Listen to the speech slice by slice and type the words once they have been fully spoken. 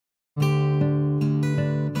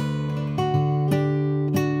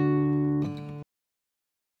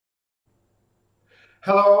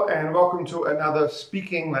Hello and welcome to another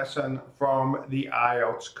speaking lesson from the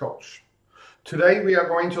IELTS coach. Today we are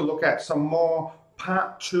going to look at some more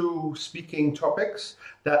part 2 speaking topics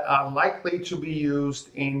that are likely to be used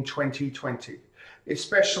in 2020,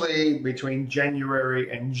 especially between January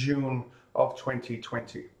and June of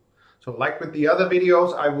 2020. So like with the other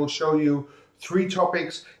videos, I will show you 3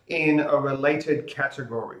 topics in a related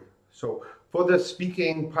category. So for the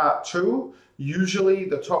speaking part 2, usually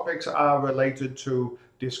the topics are related to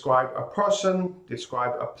describe a person,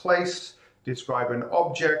 describe a place, describe an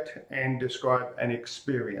object, and describe an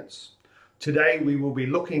experience. Today we will be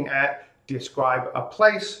looking at describe a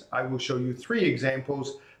place. I will show you 3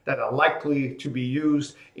 examples that are likely to be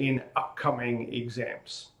used in upcoming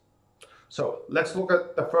exams. So let's look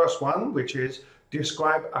at the first one, which is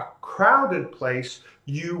describe a crowded place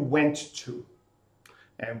you went to.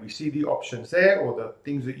 And we see the options there, or the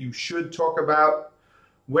things that you should talk about: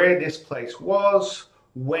 where this place was,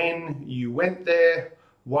 when you went there,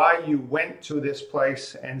 why you went to this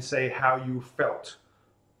place, and say how you felt.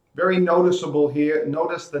 Very noticeable here.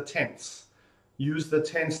 Notice the tense. Use the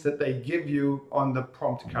tense that they give you on the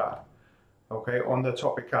prompt card, okay, on the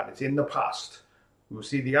topic card. It's in the past. We'll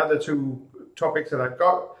see the other 2 topics that I've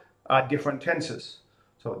got are different tenses.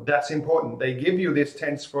 So that's important. They give you this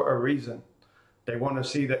tense for a reason. They want to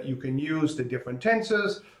see that you can use the different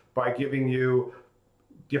tenses by giving you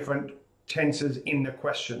different tenses in the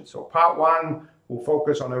question. So part 1 will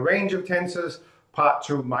focus on a range of tenses. Part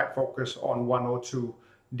 2 might focus on 1 or 2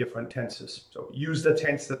 different tenses. So use the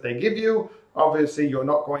tense that they give you. Obviously, you're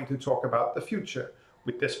not going to talk about the future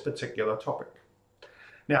with this particular topic.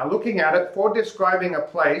 Now, looking at it, for describing a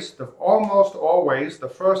place, almost always the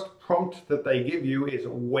first prompt that they give you is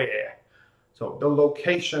where. So the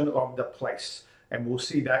location of the place. And we'll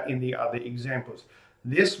see that in the other examples.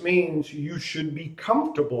 This means you should be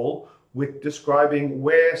comfortable with describing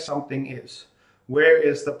where something is. Where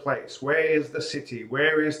is the place? Where is the city?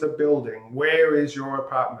 Where is the building? Where is your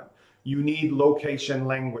apartment? You need location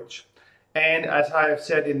language. And as I have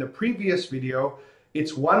said in the previous video,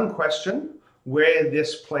 it's one question, where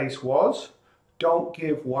this place was. Don't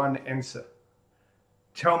give one answer.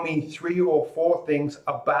 Tell me 3 or 4 things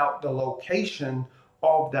about the location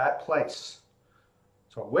of that place.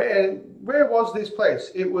 So where was this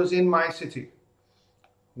place? It was in my city.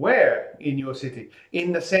 Where in your city?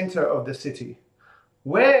 In the center of the city.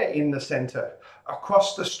 Where in the center?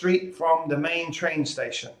 Across the street from the main train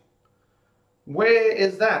station. Where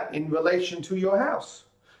is that in relation to your house?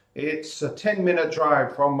 It's a 10-minute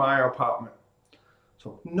drive from my apartment.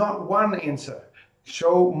 So not one answer.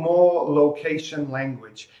 Show more location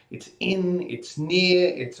language. It's in, it's near,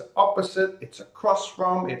 it's opposite, it's across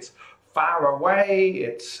from, it's far away,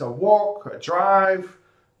 it's a walk, a drive.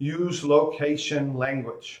 Use location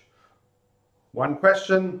language. One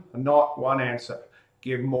question, not one answer.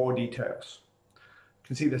 Give more details. You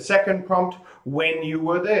can see the second prompt, when you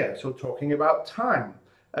were there. So talking about time.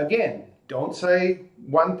 Again, don't say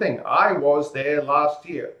one thing. I was there last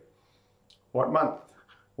year. What month?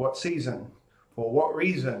 What season? For what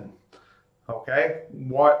reason? Okay,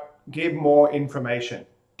 give more information.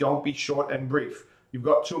 Don't be short and brief. You've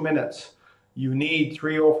got 2 minutes. You need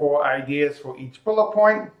 3 or 4 ideas for each bullet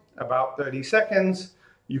point, about 30 seconds.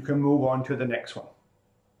 You can move on to the next one.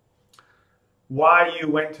 Why you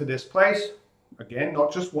went to this place? Again,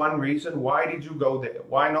 not just one reason. Why did you go there?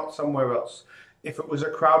 Why not somewhere else? If it was a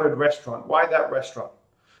crowded restaurant, why that restaurant?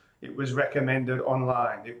 It was recommended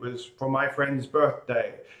online. It was for my friend's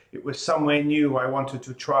birthday. It was somewhere new I wanted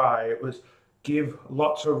to try. It was give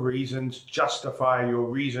lots of reasons, justify your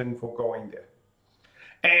reason for going there.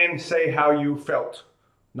 And say how you felt.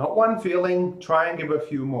 Not one feeling, try and give a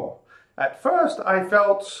few more. At first, I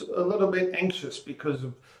felt a little bit anxious because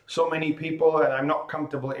of so many people and I'm not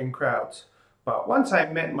comfortable in crowds. But once I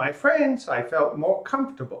met my friends, I felt more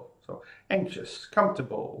comfortable. So anxious,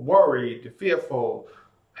 comfortable, worried, fearful,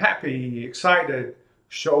 happy, excited.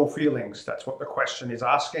 Show feelings. That's what the question is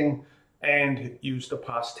asking, and use the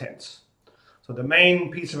past tense. So the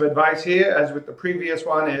main piece of advice here, as with the previous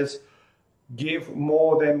one, is give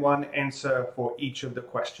more than one answer for each of the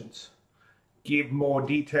questions. Give more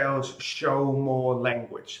details, show more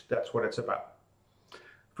language. That's what it's about.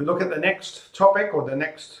 If we look at the next topic or the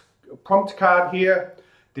next prompt card here,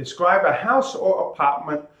 describe a house or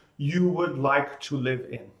apartment you would like to live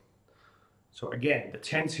in. So again, the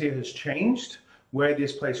tense here has changed. Where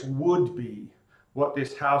this place would be, what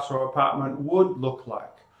this house or apartment would look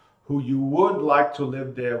like, who you would like to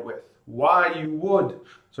live there with, why you would.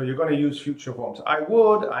 So you're going to use future forms. I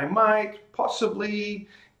would, I might, possibly,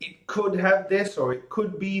 it could have this or it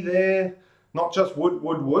could be there. Not just would,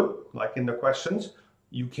 like in the questions.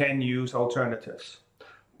 you can use alternatives.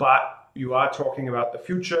 But you are talking about the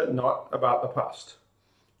future, not about the past.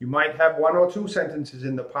 You might have 1 or 2 sentences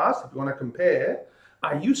in the past. If you want to compare,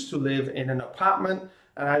 I used to live in an apartment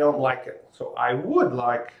and I don't like it. So I would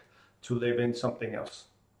like to live in something else.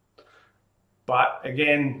 But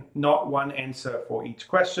again, not one answer for each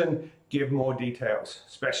question. Give more details,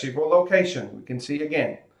 especially for location. We can see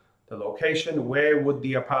again, the location, where would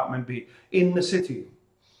the apartment be? In the city.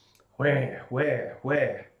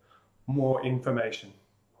 Where? More information.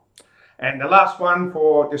 And the last one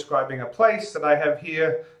for describing a place that I have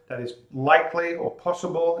here that is likely or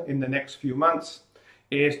possible in the next few months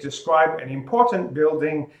is describe an important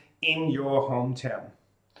building in your hometown.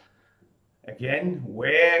 Again,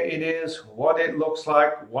 where it is, what it looks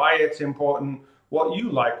like, why it's important, what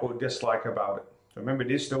you like or dislike about it. Remember,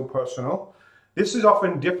 it is still personal. This is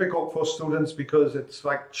often difficult for students because it's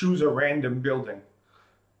like choose a random building.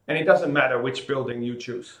 And it doesn't matter which building you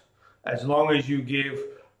choose, as long as you give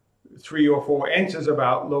 3 or 4 answers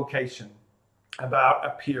about location, about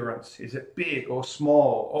appearance. Is it big or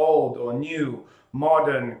small, old or new,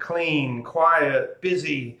 modern, clean, quiet,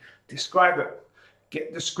 busy? Describe it.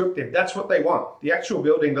 Get descriptive. That's what they want. The actual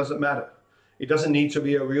building doesn't matter. It doesn't need to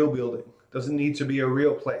be a real building. It doesn't need to be a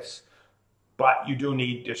real place. But you do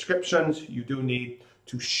need descriptions. You do need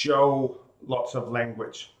to show lots of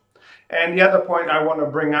language. And the other point I want to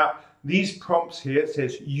bring up, these prompts here, it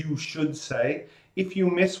says you should say. If you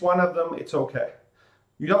miss one of them, it's okay.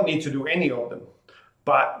 You don't need to do any of them.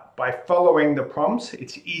 But by following the prompts,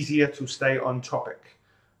 it's easier to stay on topic.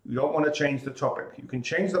 You don't want to change the topic. You can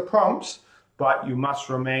change the prompts, but you must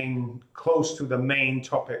remain close to the main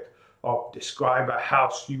topic of describe a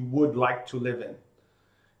house you would like to live in.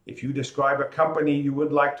 If you describe a company you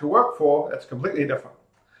would like to work for, that's completely different.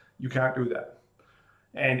 You can't do that.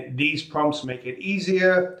 And these prompts make it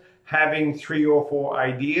easier. Having 3 or 4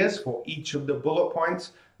 ideas for each of the bullet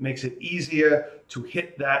points makes it easier to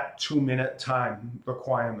hit that 2-minute time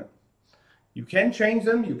requirement. You can change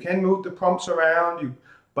them, you can move the prompts around,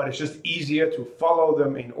 but it's just easier to follow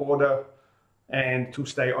them in order and to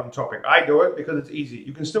stay on topic. I do it because it's easy.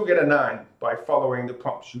 You can still get a 9 by following the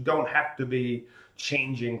prompts. You don't have to be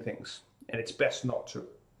changing things, and it's best not to.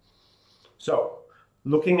 So,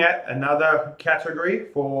 looking at another category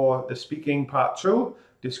for the speaking part 2,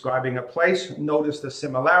 describing a place, notice the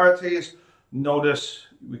similarities, notice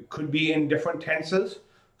we could be in different tenses.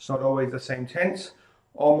 It's not always the same tense.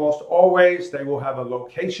 Almost always they will have a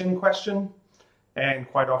location question and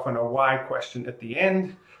quite often a why question at the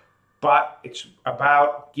end, but it's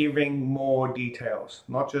about giving more details,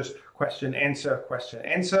 not just question, answer,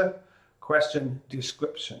 question,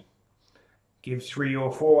 description. Give 3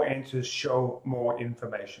 or 4 answers, show more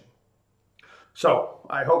information. So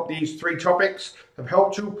I hope these 3 topics have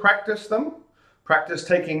helped you practice them. Practice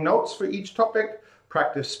taking notes for each topic.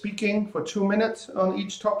 Practice speaking for 2 minutes on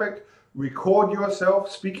each topic. Record yourself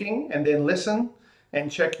speaking and then listen and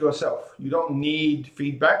check yourself. You don't need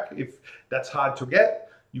feedback if that's hard to get.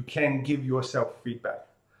 You can give yourself feedback.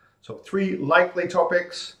 So 3 likely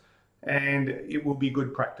topics and it will be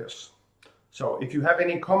good practice. So if you have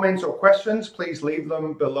any comments or questions, please leave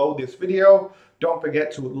them below this video. Don't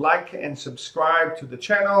forget to like and subscribe to the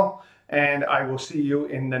channel, and I will see you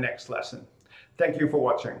in the next lesson. Thank you for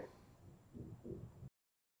watching.